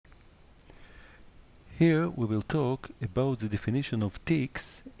Here we will talk about the definition of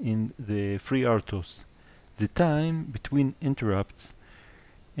ticks in the FreeRTOS, the time between interrupts.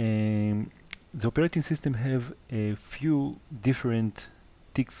 The operating system have a few different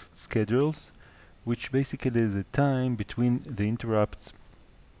ticks schedules, which basically is the time between the interrupts,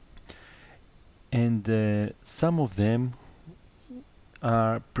 and some of them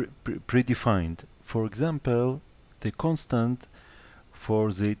are predefined. For example, the constant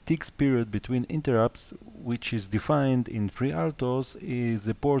for the ticks period between interrupts, which is defined in FreeRTOS, is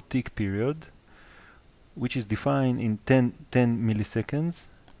the port tick period, which is defined in 10 milliseconds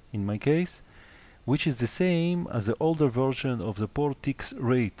in my case, which is the same as the older version of the port ticks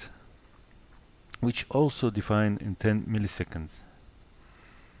rate, which also defined in 10 milliseconds.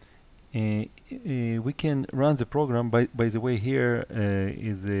 We can run the program. By the way, here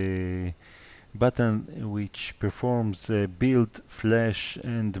is the button which performs build, flash,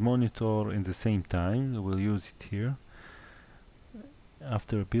 and monitor in the same time. We'll use it here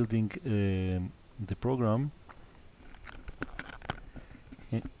after building the program.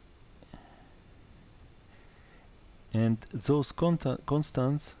 And those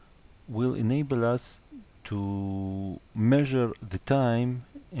constants will enable us to measure the time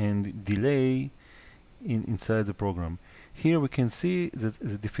and delay inside the program. Here we can see that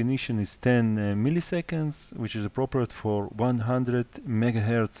the definition is 10 milliseconds, which is appropriate for 100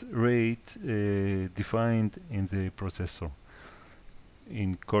 megahertz rate defined in the processor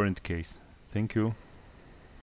in current case. Thank you.